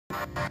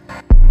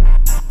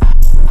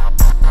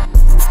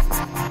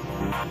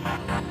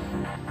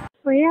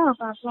పోయావా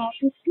పాప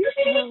ఆఫీస్కి?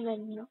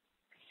 వెళ్ళను.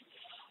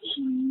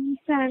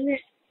 సరే,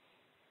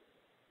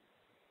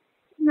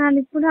 నాది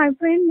ఇప్పుడు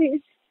అయిపోయింది,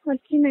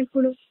 వచ్చింది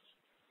ఇప్పుడు.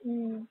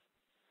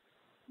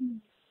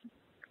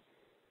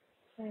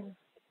 సరే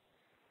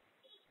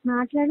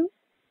మాట్లాడు,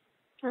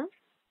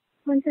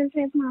 కొంచెం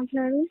సేపు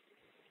మాట్లాడు.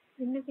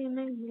 ఎందుకు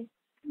ఏమైంది?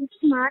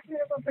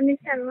 మాట్లాడు పాప,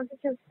 నీకు తర్వాత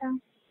చెప్తా.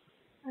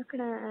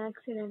 అక్కడ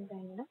యాక్సిడెంట్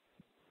అయిందా?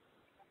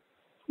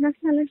 నాకు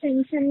చాలా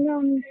టెన్షన్గా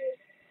ఉంది.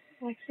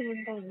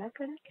 యాక్సిడెంట్ అయిందా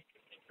అక్కడ?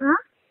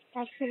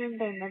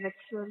 యాక్సిడెంట్ అయిందా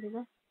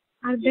బెచ్చుగా?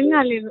 అర్థం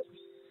కాలేదు.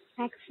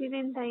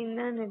 యాక్సిడెంట్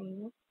అయిందా అని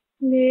అడిగింది.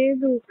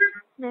 లేదు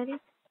మరి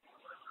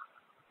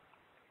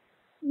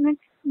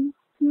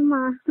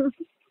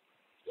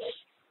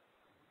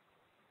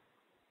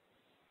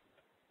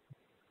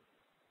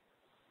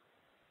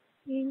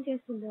ఏం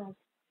చేస్తుంది?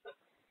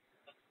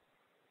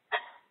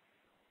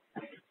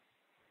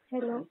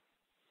 హలో,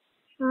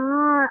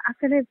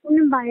 అక్కడ ఎప్పుడు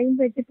నేను బయట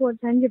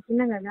పెట్టిపోతా అని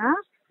చెప్పినా కదా.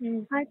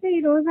 అయితే ఈ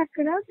రోజు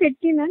అక్కడ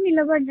పెట్టినా,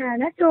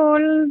 నిలబడ్డా.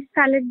 టోల్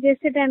కలెక్ట్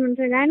చేసే టైం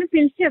ఉంటుంది. ఆయన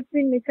పిలిచి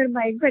చెప్పింది, ఇక్కడ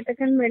బైక్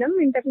పెట్టకండి మేడం,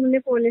 ఇంతకు ముందే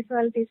పోలీసు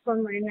వాళ్ళు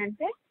తీసుకొని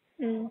పోయిందంటే.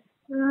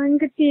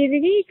 ఇంకా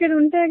తిరిగి ఇక్కడ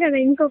ఉంటుంది కదా,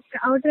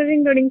 ఇంకొక అవుటర్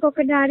రింగ్ రోడ్,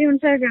 ఇంకొక దారి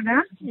ఉంటుంది కదా,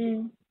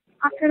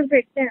 అక్కడ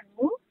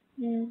పెట్టాను.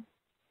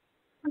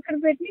 అక్కడ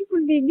పెట్టి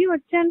ఇప్పుడు దిగి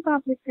వచ్చాను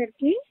పాప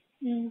ఇక్కడికి.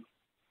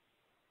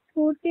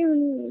 స్కూటీ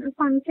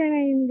పంక్చర్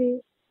అయింది.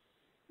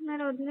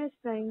 మరి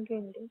వదిలేస్తా,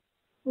 ఇంకేంటి?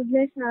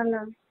 వదిలేసిన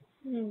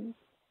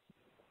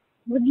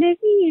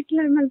వదిలేసి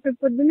ఇట్లా మళ్ళీ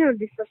పొద్దున్నే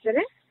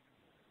వదిలేస్తారే.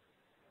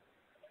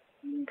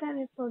 ఇంకా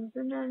రేపు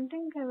పొద్దున్న అంటే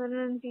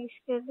ఇంకెవరైనా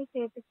తీసుకెళ్ళి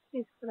చేతికి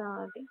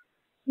తీసుకురావాలి.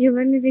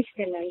 ఎవరిని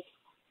తీసుకెళ్ళాలి?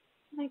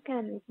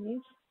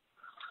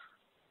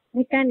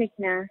 మెకానిక్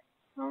నా?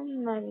 అవును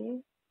మరి.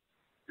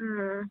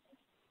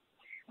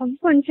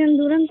 కొంచెం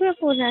దూరం కూడా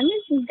పోదాన్ని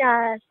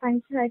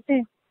పంచర్ అయితే.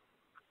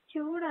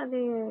 చూడు,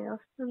 అది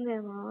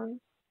వస్తుందేమో.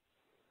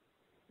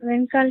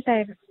 వెనకాల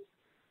టైర్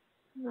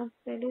నాకు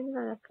తెలీదు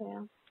కదా అక్కయ్య,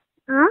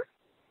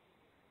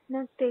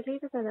 నాకు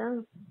తెలీదు కదా.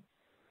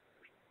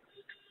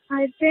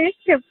 అయితే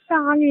చెప్తా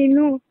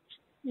నేను.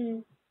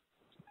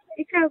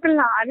 ఇక్కడ ఒక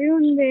లారీ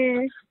ఉంది,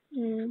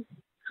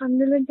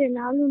 అందులో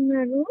జనాలు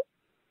ఉన్నారు.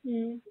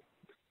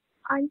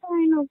 అంటే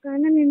ఆయన ఒక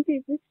నేను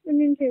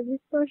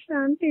చేపించుకొస్తా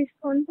అని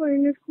తీసుకొని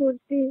పోయిండు.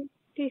 స్కూటీ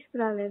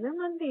తీసుకురాలేదా?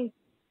 మళ్ళీ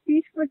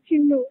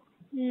తీసుకొచ్చిండు.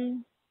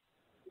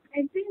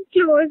 అయితే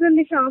క్లోజ్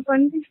ఉంది షాప్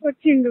అని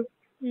తీసుకొచ్చిండు.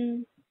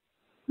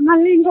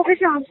 మళ్ళీ ఇంకొక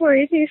షాప్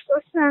పోయి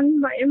తీసుకొస్తాను,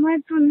 భయం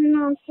అవుతుంది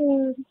నాకు.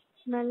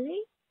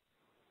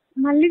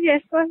 మళ్ళీ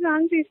చేసుకొస్తా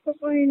అని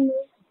తీసుకుపోయిండు.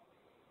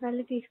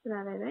 మళ్ళీ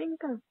తీసుకురాలేదా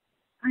ఇంకా?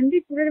 అంటే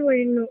ఇప్పుడే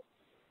పోయిండు.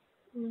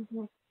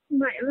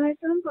 భయం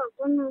అవుతుంది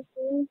పాపం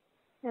నాకు.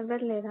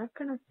 ఎవరు లేరా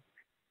అక్కడ?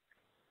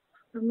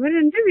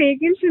 ఎవరంటే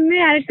వెహికల్స్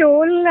ఉన్నాయి, అది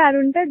టోల్ అది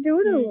ఉంటుంది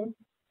చూడు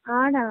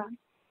ఆడ.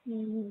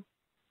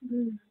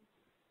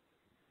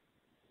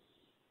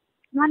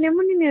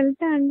 వాళ్ళేమో నేను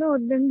వెళ్తా అంటే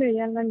వద్దని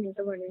వెయ్యాలని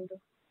నిలబడిండు.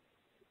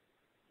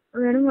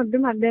 మేడం వద్దు,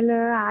 మధ్యలో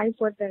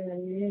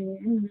ఆగిపోతాడని.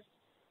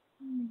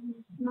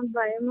 నాకు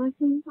భయం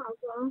వస్తుంది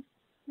పాప.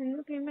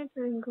 ఎందుకు,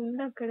 ఏమైతుంది?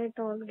 ఇంకుంది అక్కడే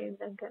టోల్ గేట్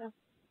దగ్గర.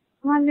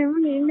 వాళ్ళేమో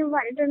నేను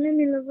బయటనే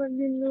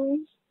నిలబడిండు.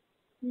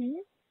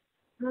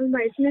 వాళ్ళు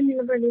బయటనే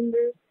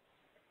నిలబడిండు.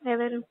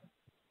 ఎవరు?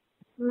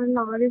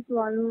 లారీ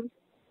వాళ్ళు.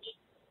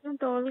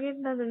 టోల్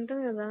గేట్ అది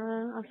ఉంటుంది కదా,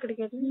 అక్కడికి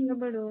వెళ్ళి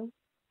నిలబడు.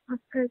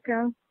 అక్కడికా?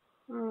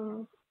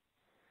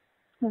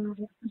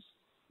 సరే,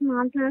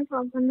 మాట్లాడే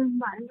పాప, నాకు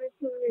భయం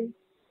అవుతుంది.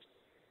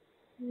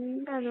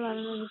 కాదు,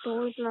 వాళ్ళు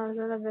టోల్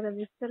ప్లాజా దగ్గర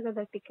ఇస్తారు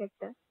కదా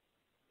టికెట్.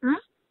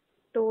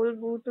 టోల్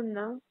బూత్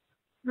ఉందా,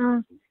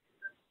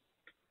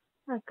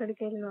 అక్కడికి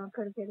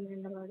వెళ్ళి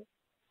నిలబడు.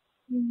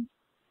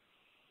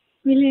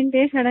 వీళ్ళేంటే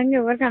సడన్ గా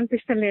ఎవరు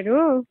కనిపిస్తలేరు,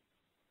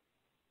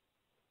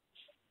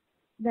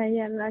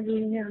 దయ్యాలా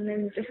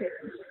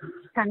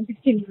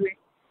కనిపించింది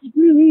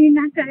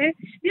నాకు.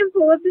 నేను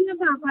పోతున్నా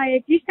పాప,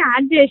 ఎక్కి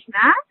స్టార్ట్ చేసిన,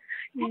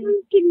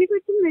 కిందికి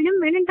వచ్చి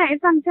మేడం టైర్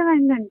పంక్చర్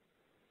అయిందండి.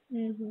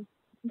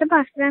 అంటే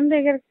బస్ స్టాండ్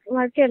దగ్గర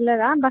వరకు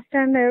వెళ్ళదా, బస్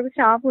స్టాండ్ దగ్గర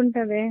షాప్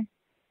ఉంటది,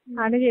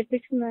 ఆడ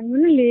చేపించుకున్నాను.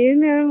 లేదు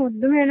మేడం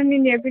వద్దు మేడం,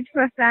 నేను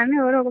చేపించుకొస్తాను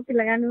ఎవరో ఒక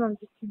పిల్లగాడిని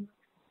పంపించిండు.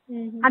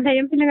 ఆ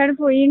దయ్యం పిల్లగాడు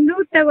పోయిండు,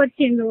 ఉత్తగా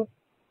వచ్చిండు.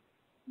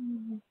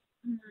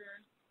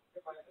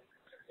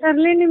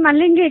 సర్లేండి,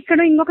 మళ్ళీ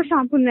ఎక్కడో ఇంకొక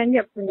షాప్ ఉందని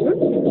చెప్పిండు.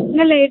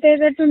 ఇంకా లేట్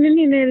అయ్యేటట్టుండి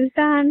నేను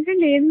వెళ్తా అంటే,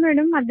 లేదు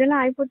మేడం మధ్యలో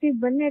ఆగిపోతే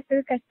ఇబ్బంది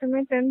అవుతుంది,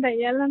 కష్టమవుతుంది,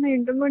 దయ్యాలని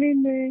ఇంటి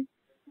పడింది.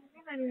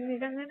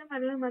 నిజంగానే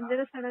మళ్ళీ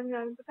మధ్యలో సడన్ గా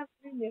ఆగిపోతే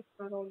అప్పుడు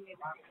చేసుకోరు.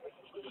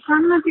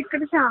 కానీ నాకు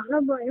ఇక్కడ చాలా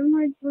భయం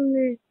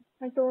అవుతుంది.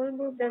 ఆ టోల్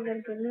బూత్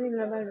దగ్గరికి వెళ్ళి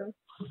నిలబడు.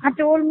 ఆ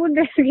టోల్ బూత్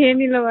దగ్గరికి ఏం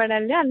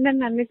నిలబడాలి?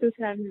 అందరిని అన్ని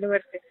చూసాను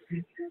నిలబడితే.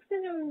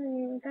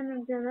 కానీ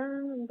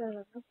జనాలు ఉంటారు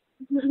కదా.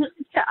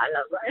 చాలా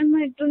భయం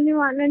అవుతుంది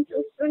వాళ్ళని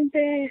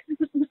చూస్తుంటే.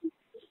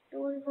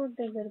 టోల్ బూత్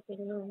దగ్గరికి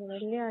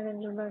వెళ్ళి ఆడ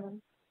నిలబడు.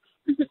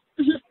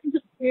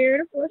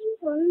 ఏడు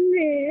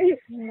పోస్తుంది.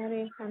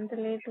 మరి అంత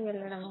లేట్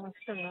వెళ్ళడం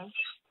అవసరమా?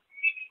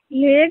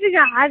 లేదు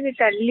కాదు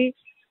తల్లి.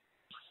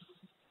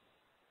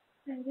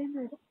 సరే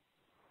మరి.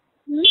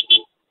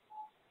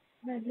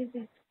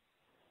 రెడ్డికి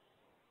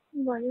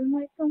భయం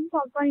అవుతాం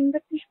పాప, ఇంకా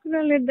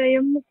తీసుకురాలేదు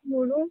దయ్యం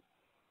ముక్కుడు.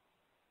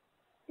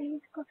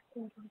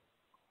 తీసుకొస్తారు.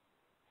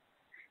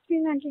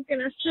 నాకు ఇక్కడ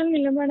అస్సలు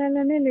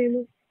నిలబడాలనే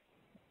లేదు.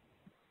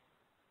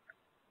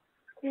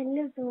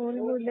 వెళ్ళి టోల్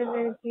బూత్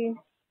దగ్గరికి,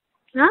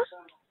 ఆ?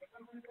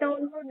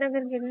 టోల్ బూత్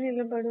దగ్గరికి వెళ్ళి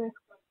నిలబడు.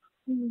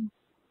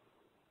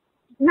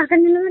 నాకు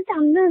నిలబడితే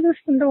అందరూ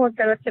చూసుకుంటూ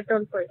పోతారు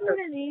వచ్చేటోళ్ళు పోయి.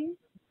 చూడని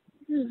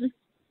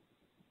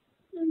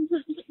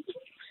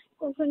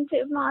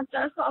కొంచెం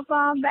మాట్లాడు పాప,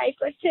 బైక్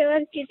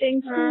వచ్చేవారికి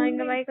టెన్షన్.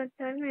 ఇంకా బైక్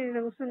వచ్చేవారు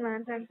నేను కూర్చొని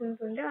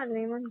మాట్లాడుకుంటుంటే వాళ్ళు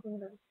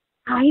ఏమనుకుంటారు.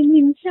 5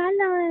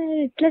 నిమిషాలు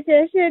ఇట్లా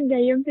చేసే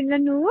దయ్యం పిల్ల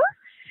నువ్వు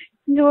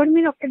రోడ్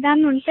మీద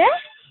ఒక్కదాన్ని ఉంటే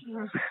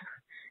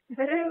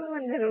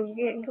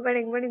ఇంకబడి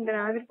ఇంత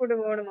రాత్రిపూట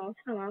పోవడం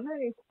అవసరమా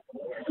మరి?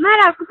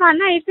 మరి ఒక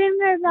పని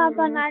అయిపోయింది కదా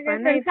పాప.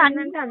 అంటే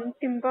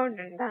అంత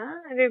ఇంపార్టెంట్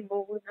రేపు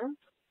పోగుదా?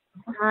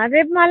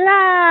 రేపు మళ్ళా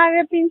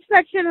రేపు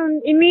ఇన్స్పెక్షన్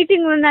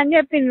మీటింగ్ ఉందని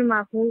చెప్పింది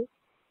మాకు.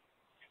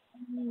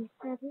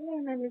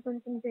 సరేలేనండి,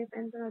 కొంచెం సేపు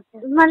ఎంత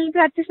వచ్చారు. మళ్ళీ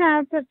ప్రతి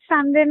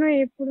సండేను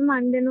ఎప్పుడు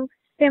మండేను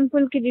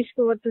టెంపుల్ కి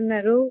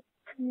తీసుకుపోతున్నారు.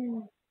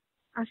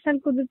 అస్సలు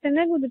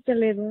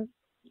కుదురుతలేదు.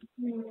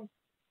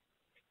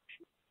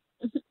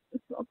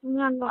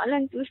 నాకు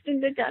వాళ్ళని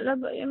చూస్తుంటే చాలా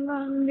భయంగా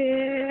ఉంది.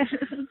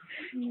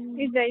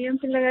 ఈ దయ్యం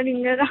పిల్లగాడు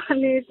ఇంకా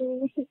రాలేదు.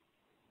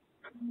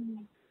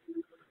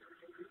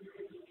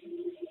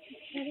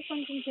 సరే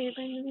కొంచెం సేపు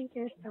అయినా నేను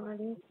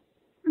చేస్తాను.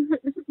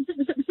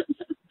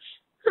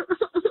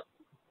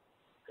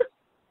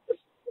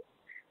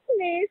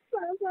 లేదు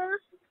పాపా.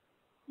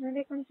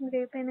 అదే కొంచెం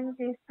రేపు అయినా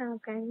చేస్తాను,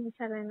 ఒక 5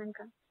 నిమిషాలు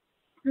అయినాక.